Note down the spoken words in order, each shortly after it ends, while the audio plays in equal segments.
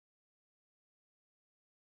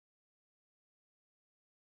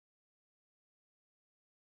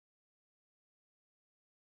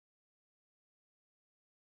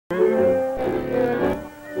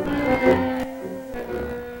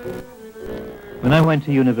When I went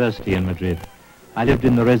to university in Madrid, I lived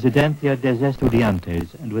in the Residencia de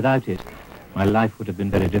Estudiantes, and without it, my life would have been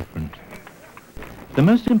very different. The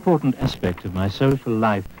most important aspect of my social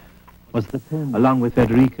life was that, along with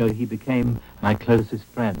Federico, he became my closest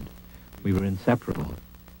friend. We were inseparable.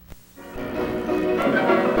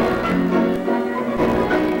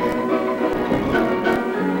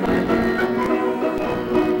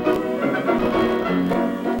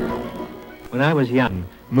 When I was young,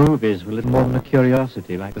 movies were little more than a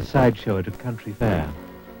curiosity, like the sideshow at a country fair.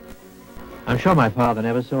 I'm sure my father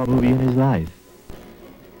never saw a movie in his life.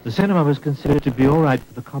 The cinema was considered to be all right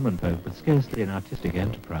for the common folk, but scarcely an artistic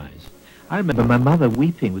enterprise. I remember my mother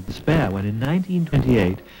weeping with despair when in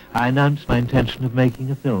 1928 I announced my intention of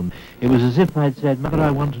making a film. It was as if I'd said, "Mother,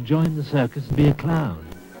 I want to join the circus and be a clown."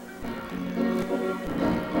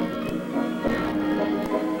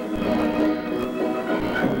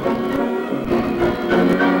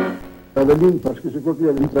 Travelling, parce que je crois qu'il y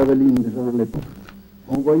avait une travelling déjà dans l'époque.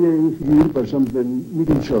 On voyait une figure, par exemple, une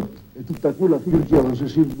middle shot, et tout à coup la figure qui avançait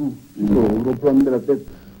sur vous, au gros plan de la tête.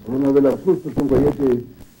 On avait la frousse parce qu'on voyait que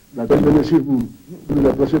la tête venait sur vous. Vous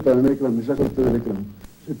la placez par un écran, mais ça sortait de l'écran.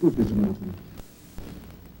 C'est tout ce que je me fais.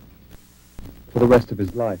 For the rest of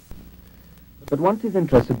his life. But once his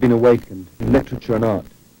interest had been awakened in literature and art,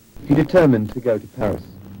 he determined to go to Paris.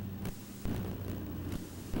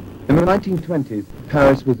 In the 1920s,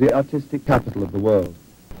 Paris was the artistic capital of the world.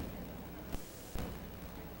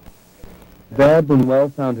 There,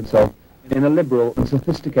 Buñuel found himself in a liberal and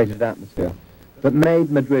sophisticated atmosphere that made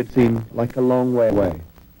Madrid seem like a long way away.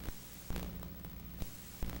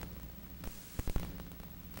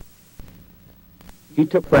 He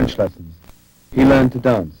took French lessons, he learned to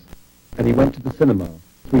dance, and he went to the cinema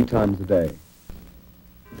 3 times a day.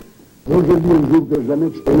 Aujourd'hui, un jour que Jean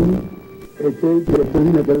Epstein était directeur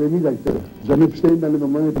d'une académie d'acteurs. Jean Epstein, dans le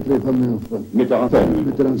moment, était très fameux en France. Metteur en scène.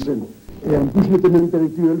 Metteur en scène. Et en plus, il était un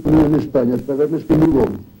intellectuel connu en Espagne, à travers l'esprit nouveau.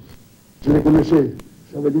 Je les connaissais.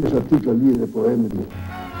 J'avais lu des articles à lui, des poèmes.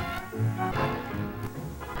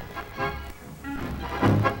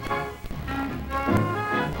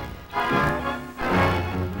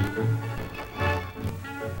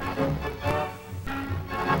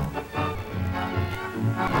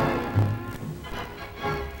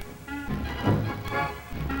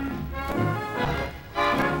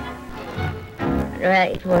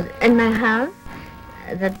 It was in my house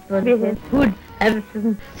that was would have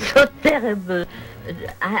some so terrible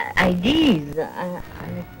ideas.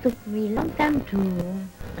 It took me a long time to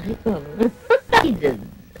recover.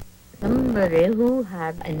 Somebody who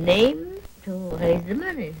had a name to raise the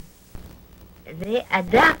money. They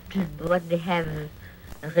adapted what they have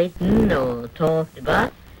written or talked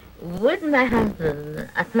about with my husband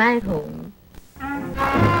at my home.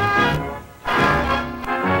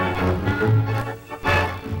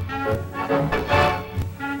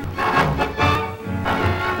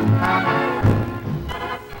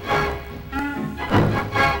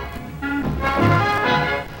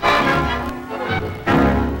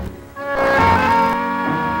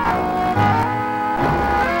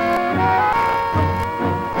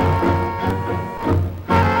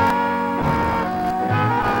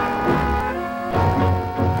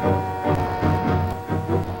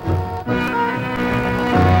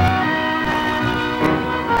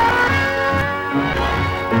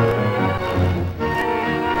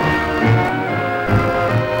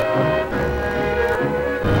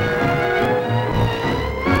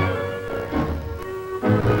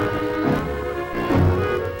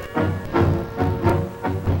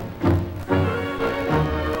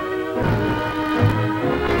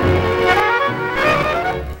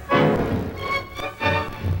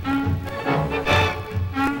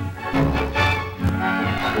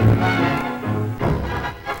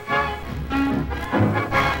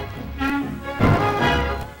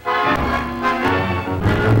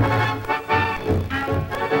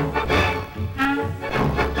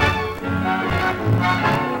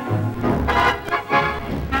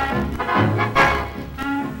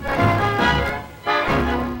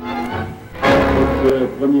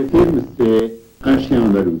 Premier film, c'est Un chien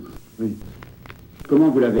andalou. Oui. Comment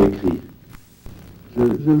vous l'avez écrit?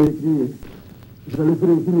 Je l'ai écrit. J'allais faire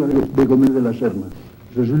un film avec des comédies de la Serna.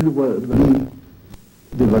 Je suis venu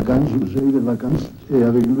des vacances, je suis des vacances, et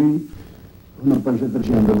avec lui, on a pensé faire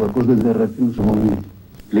chien andalou à cause des derniers films qui sont venus.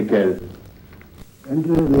 Lesquels? Lui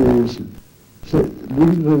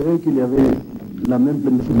rêvait qu'il y avait la même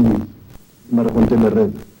pleine sur lui. Il m'a raconté le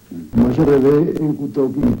rêve. Moi, je rêvais un couteau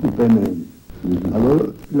qui me coupait mes... Alors,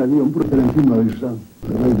 il a dit, on pourrait faire un film avec ça,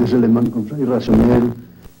 avec des éléments comme ça, irrationnels,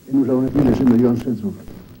 et nous avons écrit les 7 millions 7 jours.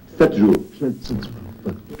 7 jours? 7 jours.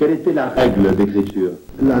 Quelle était la règle d'écriture?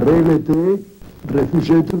 La règle était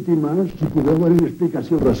refuser toute image qui pouvait avoir une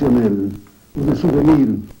explication rationnelle, ou de souvenir,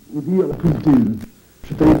 ou dire la culture.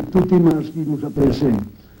 C'est-à-dire toute image qui nous apparaissait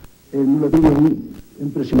et nous la trouvions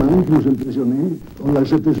impressionnante, qui nous impressionnait, on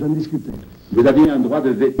l'acceptait sans discuter. Vous aviez un droit de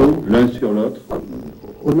veto l'un sur l'autre?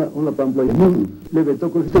 On l'a pas employé. Non, le veto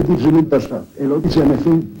consistait à dire je n'aime pas ça. Et l'autre disait en effet,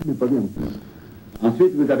 n'est pas bien.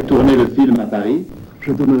 Ensuite, vous avez tourné le film à Paris?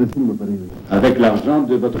 J'ai tourné le film à Paris, Avec l'argent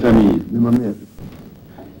de votre famille? de ma mère.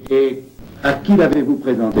 Et à qui l'avez-vous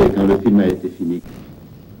présenté quand le film a été fini?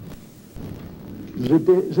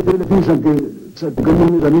 C'était le film sans que c'était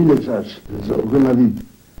comme mes amis le sachent, qu'on a dit.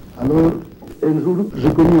 Alors, un jour,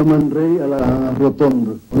 j'ai connu un Man Ray à la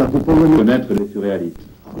rotonde, à la coupole de... Connaître les surréalistes.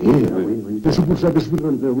 Oui. C'est pour ça que je suis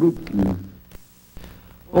rentré au groupe.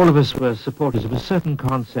 All of us were supporters of a certain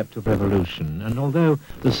concept of revolution, and although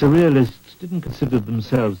the surrealists didn't consider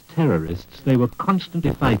themselves terrorists, they were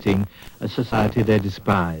constantly fighting a society they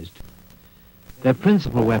despised. Their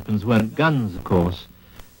principal weapons weren't guns, of course,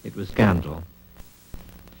 it was scandal.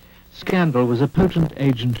 Scandal was a potent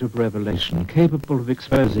agent of revelation, capable of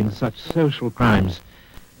exposing such social crimes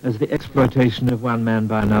as the exploitation of one man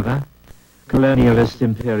by another, colonialist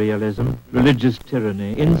imperialism, religious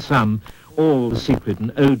tyranny, in sum, all the secret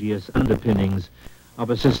and odious underpinnings of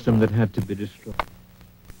a system that had to be destroyed.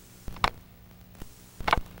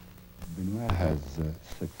 Buñuel has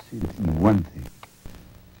succeeded in one thing,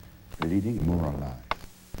 leading a moral life,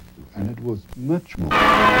 and it was much more.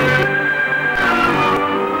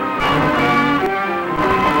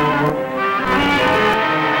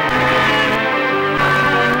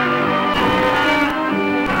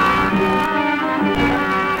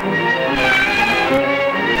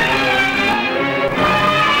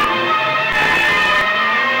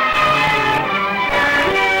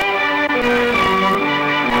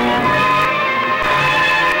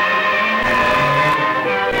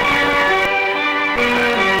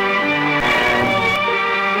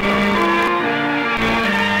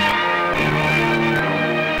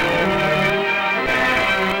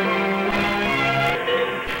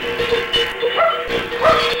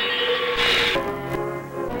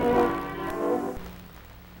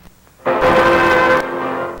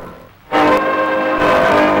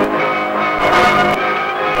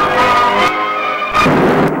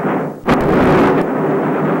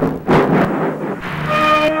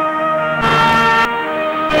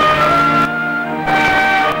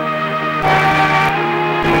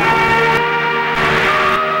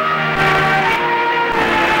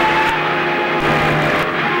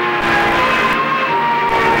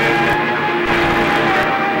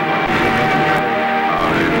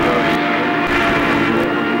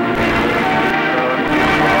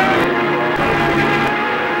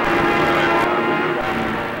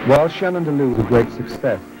 While Shenandoah was a great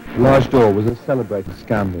success, Large Door was a celebrated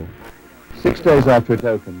scandal. 6 days after it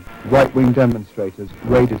opened, right-wing demonstrators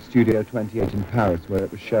raided Studio 28 in Paris where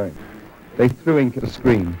it was showing. They threw ink at the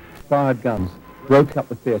screen, fired guns, broke up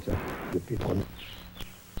the theatre.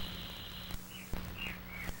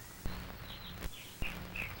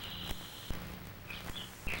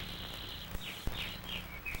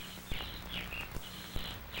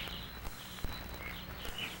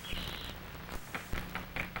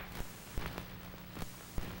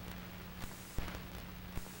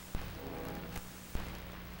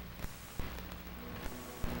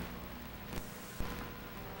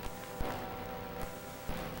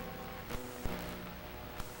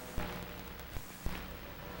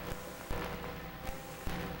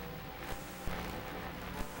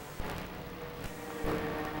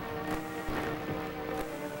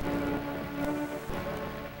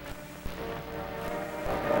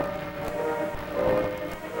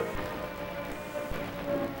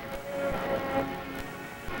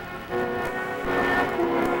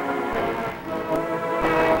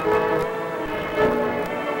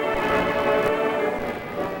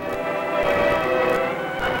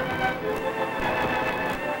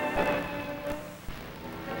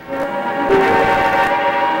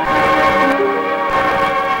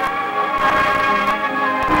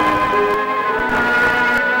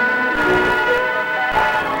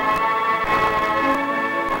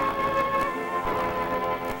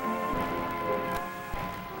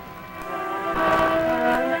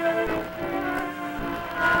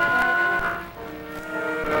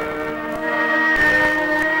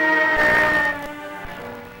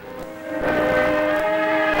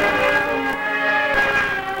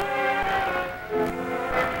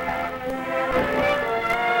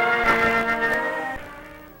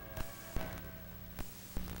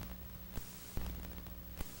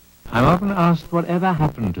 often asked whatever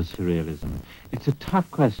happened to surrealism. It's a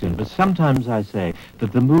tough question, but sometimes I say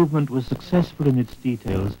that the movement was successful in its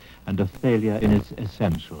details and a failure in its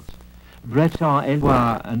essentials. Breton,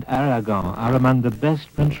 Éluard and Aragon are among the best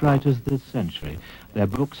French writers this century. Their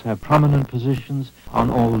books have prominent positions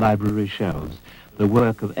on all library shelves. The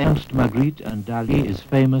work of Ernst, Magritte and Dali is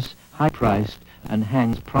famous, high-priced, and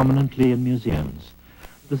hangs prominently in museums.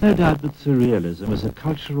 There's no doubt that surrealism was a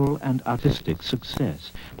cultural and artistic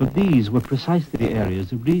success, but these were precisely the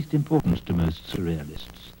areas of least importance to most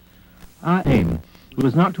surrealists. Our aim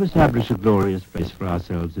was not to establish a glorious place for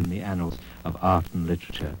ourselves in the annals of art and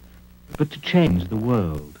literature, but to change the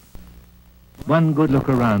world. One good look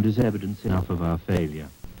around is evidence enough of our failure.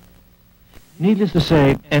 Needless to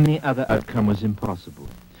say, any other outcome was impossible.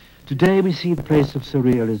 Today we see the place of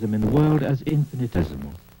surrealism in the world as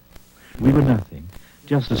infinitesimal. We were nothing,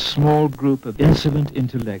 just a small group of insolent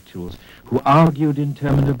intellectuals who argued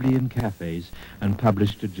interminably in cafes and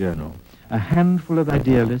published a journal. A handful of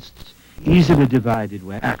idealists, easily divided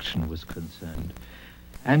where action was concerned.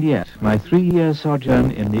 And yet, my 3-year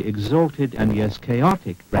sojourn in the exalted and yes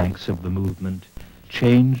chaotic ranks of the movement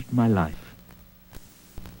changed my life.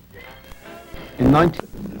 In 19...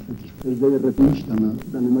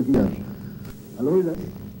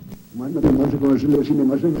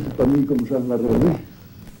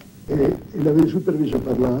 il avait supervisé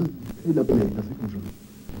par là, il a appelé café comme ça.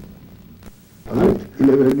 Alors, il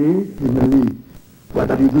est venu, il m'a dit, what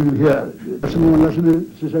are you doing here? À ce moment-là, je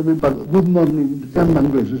ne savais même pas, good morning, en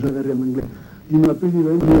anglais, je savais rien en anglais. Il m'a pris de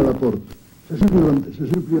venir à la porte. Je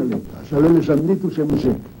suis plus allé. J'allais le samedi, tout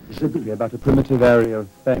s'amusait. About a primitive area of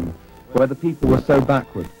Spain, where the people were so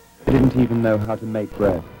backward, they didn't even know how to make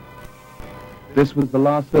bread. This was the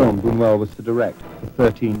last film Buñuel was to direct for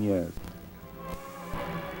 13 years.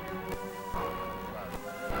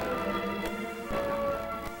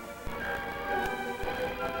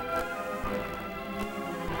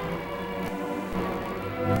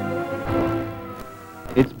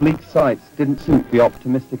 Its bleak sights didn't suit the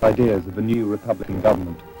optimistic ideas of the new Republican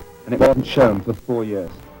government, and it wasn't shown for 4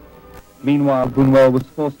 years. Meanwhile, Buñuel was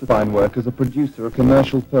forced to find work as a producer of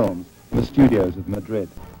commercial films in the studios of Madrid.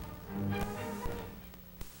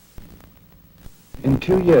 In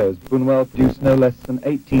 2 years, Buñuel produced no less than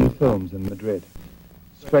 18 films in Madrid,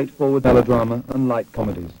 straightforward melodrama and light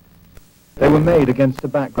comedies. They were made against a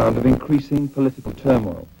background of increasing political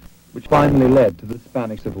turmoil, which finally led to the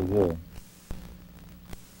Spanish Civil War.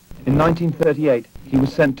 In 1938, he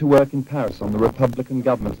was sent to work in Paris on the Republican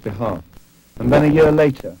government's behalf, and then a year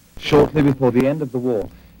later, shortly before the end of the war,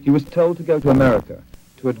 he was told to go to America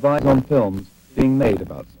to advise on films being made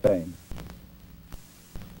about Spain.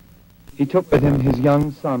 He took with him his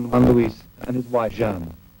young son, Juan Luis, and his wife,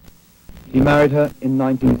 Jeanne. He married her in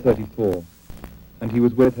 1934, and he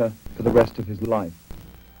was with her for the rest of his life.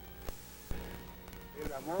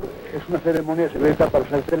 Es una ceremonia secreta para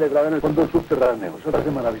ser celebrada en el fondo subterráneo. Eso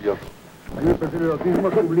parece maravilloso. A mí me parece el erotismo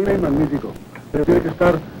sublime y magnífico, pero tiene que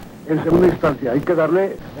estar en segunda instancia. Hay que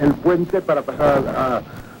darle el puente para pasar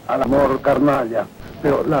al amor carnal ya.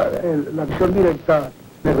 Pero la visión directa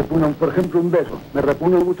me repugna, por ejemplo, un beso. Me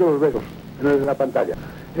repugnan mucho los besos en la pantalla.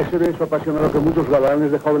 Ese beso apasionado que muchos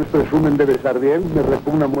galanes de jóvenes presumen de besar bien, me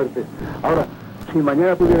repugna a muerte. Ahora, si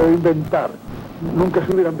mañana pudiera inventar, nunca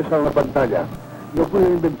se hubieran besado en la pantalla. Yo pude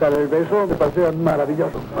inventar el beso, me parecía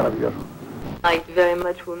maravilloso, maravilloso. I liked very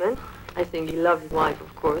much women. I think he loved his wife,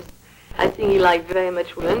 of course. I think he liked very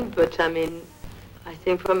much women, but I mean, I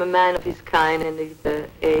think from a man of his kind and his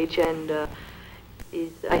age, and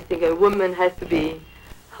I think a woman has to be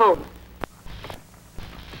home.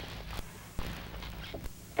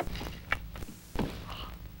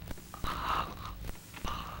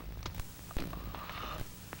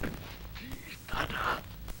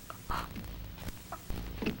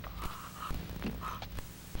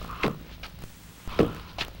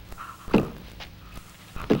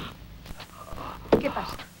 ¿Qué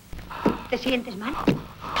pasa? ¿Te sientes mal?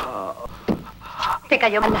 ¿Te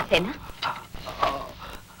cayó mal la cena?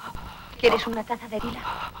 ¿Quieres una taza de tila?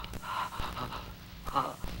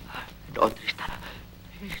 No, Tristan.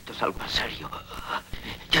 Esto es algo en serio.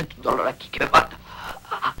 Siento un dolor aquí que me mata.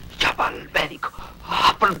 Llama al médico.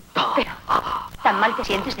 Pronto. Pero, ¿tan mal te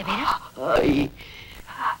sientes de veras? Ay,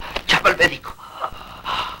 llama al médico.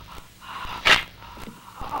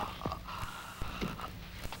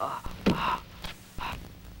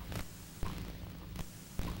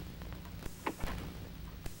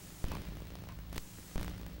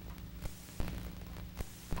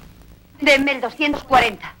 Denme el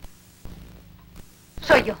 240.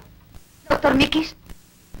 Soy yo. ¿Doctor Mikis?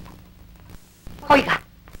 Oiga,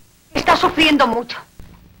 está sufriendo mucho.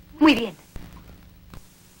 Muy bien.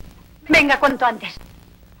 Venga cuanto antes.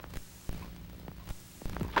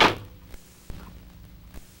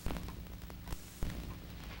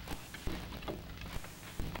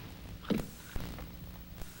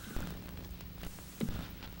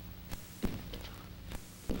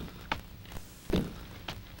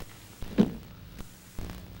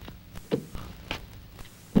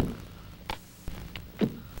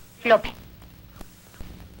 Lope.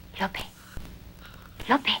 Lope.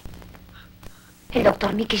 Lope. El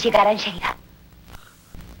doctor Mikis llegará enseguida.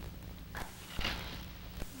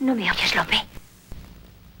 ¿No me oyes, Lope?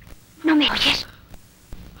 ¿No me oyes?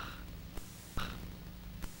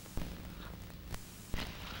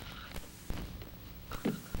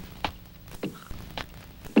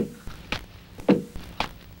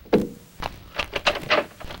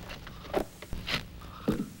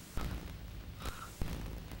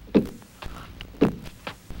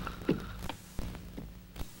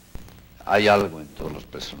 Hay algo en todos los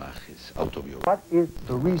personajes autobiográficos. What is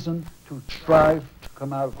the reason to strive to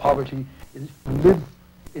come out of poverty? Is to live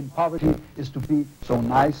in poverty is to be so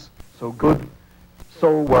nice, so good,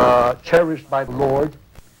 so cherished by the Lord.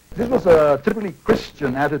 This was a typically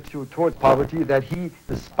Christian attitude toward poverty that he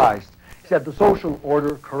despised. He said the social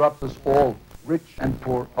order corrupts us all, rich and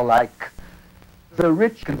poor alike. The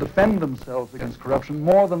rich can defend themselves against corruption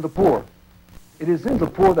more than the poor. It is in the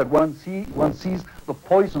poor that one sees the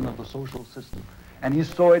poison of the social system. And he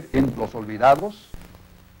saw it in Los Olvidados.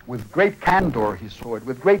 With great candor he saw it,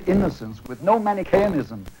 with great innocence, with no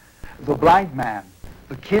Manichaeanism. The blind man,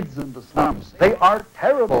 the kids in the slums, they are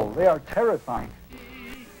terrible, they are terrifying.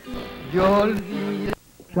 Jean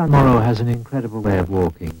Moreau has an incredible way of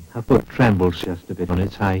walking. Her foot trembles just a bit on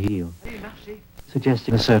its high heel,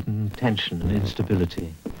 suggesting a certain tension and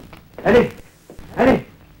instability. Allez, allez,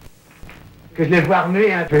 que je les vois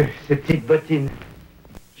remuer un peu, ces petites bottines.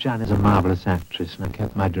 Jeanne is a marvelous actress, and I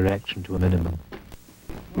kept my direction to a minimum.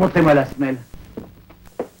 Montrez-moi la semelle.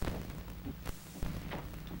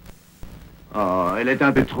 Oh, elle est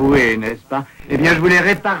un peu trouée, n'est-ce pas? Eh bien, je vous les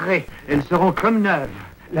réparerai. Elles seront comme neuves.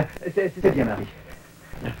 Là, c'est bien, Marie.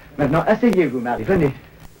 Maintenant, asseyez-vous, Marie. Venez.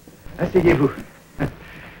 Asseyez-vous.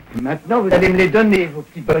 Maintenant, vous allez me les donner, vos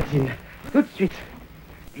petites bottines. Tout de suite.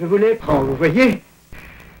 Je vous les prends, vous voyez?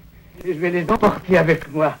 Et je vais les emporter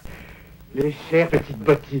avec moi. Les chères petites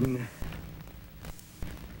bottines.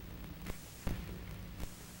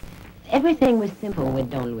 Everything was simple with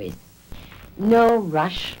Don Luis. No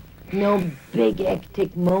rush, no big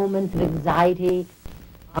hectic moments of anxiety,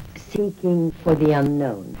 seeking for the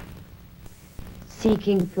unknown,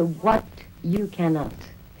 seeking for what you cannot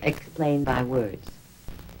explain by words.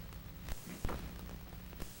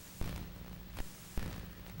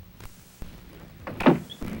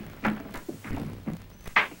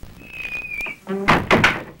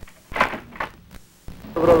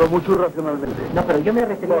 Logrado mucho racionalmente. No, pero yo me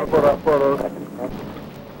refiero por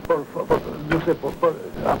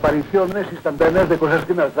apariciones instantáneas de cosas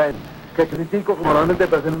que me atraen, que critico como normalmente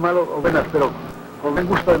parecen malas o buenas, pero con el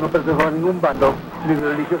gusto de no pertenecer a ningún bando, ni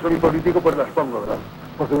religioso ni político, pues las pongo, ¿verdad?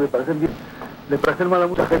 Porque me parecen bien. Le parecen mal a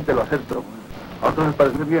mucha gente, lo acepto. A otros les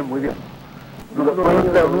parecen bien, muy bien. No he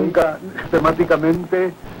creado nunca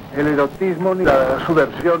temáticamente el erotismo, ni la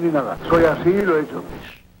subversión, ni nada. Soy así y lo he hecho.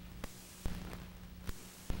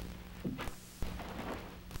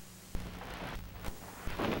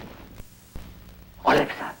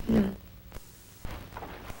 Alexa.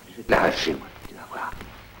 Je te la rêve chez moi, tu vas voir.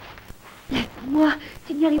 Laisse-moi,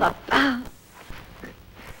 tu n'y arriveras pas.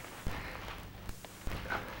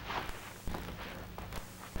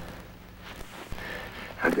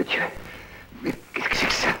 Ah, de Dieu. Mais qu'est-ce que c'est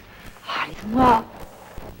que ça? Ah, laisse-moi.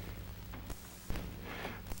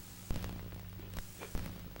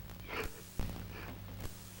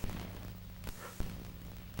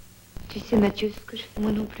 Tu sais, Mathieu, ce que je fais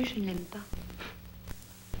moi non plus, je ne l'aime pas.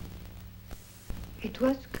 Et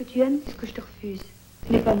toi, ce que tu aimes, c'est ce que je te refuse.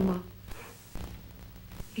 Ce n'est pas moi.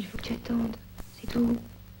 Il faut que tu attendes, c'est tout.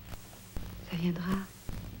 Ça viendra,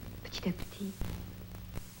 petit à petit.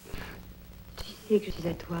 Tu sais que je suis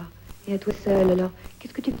à toi, et à toi seul, alors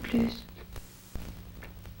qu'est-ce que tu veux de plus?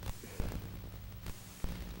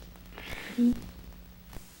 Dis,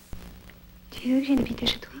 tu veux que j'aille habiter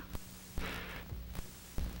chez toi?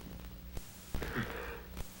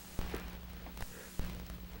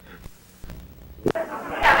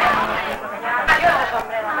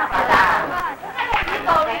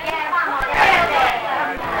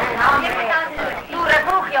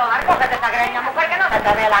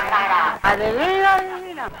 Adivina,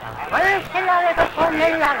 adivina. ¿Cuál es la de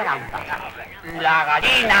poner la grampa? La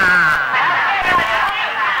gallina.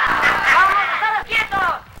 ¡Vamos, todos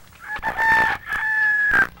quietos!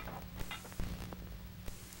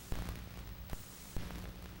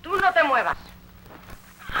 te muevas.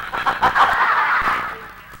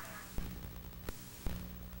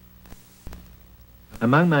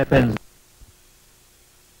 Among my friends,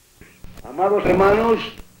 Amados hermanos,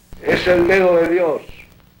 es el dedo de Dios.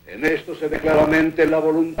 En esto se ve claramente la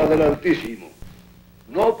voluntad del Altísimo.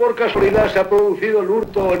 No por casualidad se ha producido el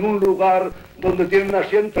hurto en un lugar donde tienen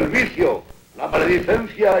asiento el vicio, la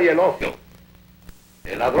maledicencia y el ocio.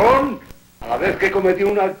 El ladrón, a la vez que cometió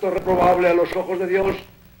un acto reprobable a los ojos de Dios,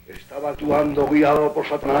 estaba actuando guiado por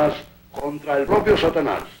Satanás contra el propio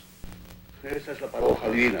Satanás. Esa es la paradoja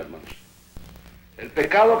divina, hermanos. El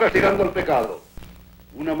pecado castigando al pecado.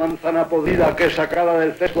 Una manzana podrida que es sacada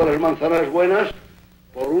del cesto de las manzanas buenas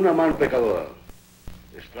por una mano pecadora.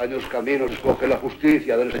 Extraños caminos escoge la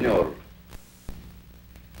justicia del Señor.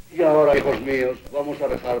 Y ahora, hijos míos, vamos a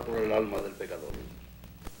rezar por el alma del pecador.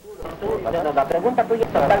 La pregunta tuya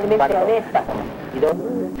es totalmente honesta.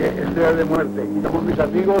 Estrella de muerte. Y somos mis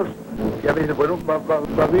amigos, ya me dicen, bueno,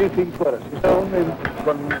 va a vivir 5 horas. Si está aún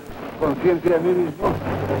con conciencia de mí mismo,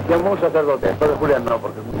 llamo a un sacerdote. Padre Julián no,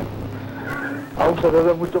 porque a un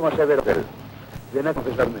sacerdote mucho más severo que él. Viene a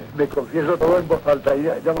confesarme. Me confieso todo en voz alta y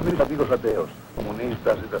llamo a mis amigos ateos,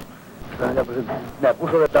 comunistas y tal. Están allá presentes. Me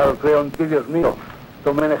acuso de tal, creo en ti, Dios mío.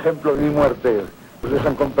 Tomen ejemplo de mi muerte. Ustedes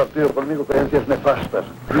han compartido conmigo creencias nefastas.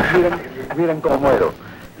 Y miren cómo muero.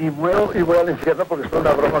 Y muero y voy al infierno porque esto es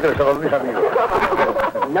una broma que les hago a mis amigos.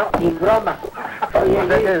 No, ni broma. Oye,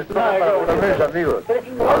 esto es para mis amigos.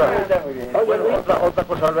 Ahora, bueno, otra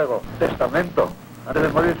cosa luego. Testamento. Antes de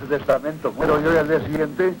morir su testamento. Muero yo y al día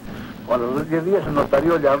siguiente, o a los 10 días, el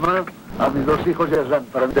notario llama a mis 2 hijos y les dan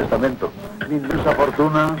para mi testamento. Mi inmensa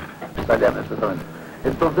fortuna está ya en el testamento.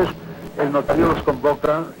 Entonces, el notario los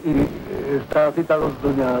convoca y está citado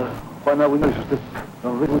doña Juana Buñuel,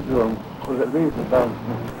 don José Luis,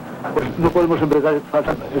 pues no podemos empezar,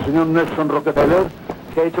 falta el señor Nelson Rockefeller,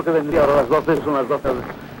 que ha dicho que vendría ahora a las 12, son las 12,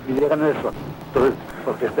 y llega Nelson. Entonces,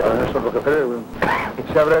 porque Nelson Rockefeller,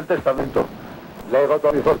 se abre el testamento. Lego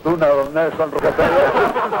toda mi fortuna a don Nelson Rockefeller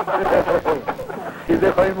y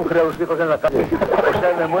dejo a mi mujer y a los hijos en la calle. O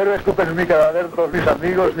sea, me muero, escupen mi cadáver, todos mis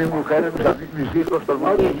amigos, mis mujeres, mis hijos, todo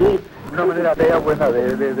el mundo. Una manera fea, buena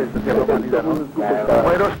de despreciar la humanidad, ¿no?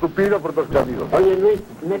 Muero escupido por todos mis amigos. Oye, Luis,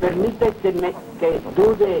 ¿me permites que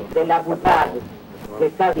dude de la brutal que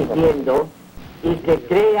estás diciendo y que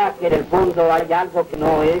crea que en el fondo hay algo que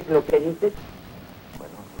no es lo que dices?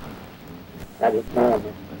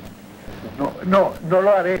 No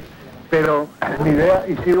lo haré, pero mi idea,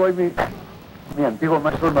 y sigo hoy mi antiguo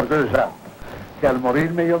maestro el Marqués de Sá, que al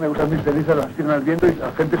morirme yo me gustan mis cenizas, las tiran al viento y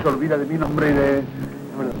la gente se olvida de mi nombre y de...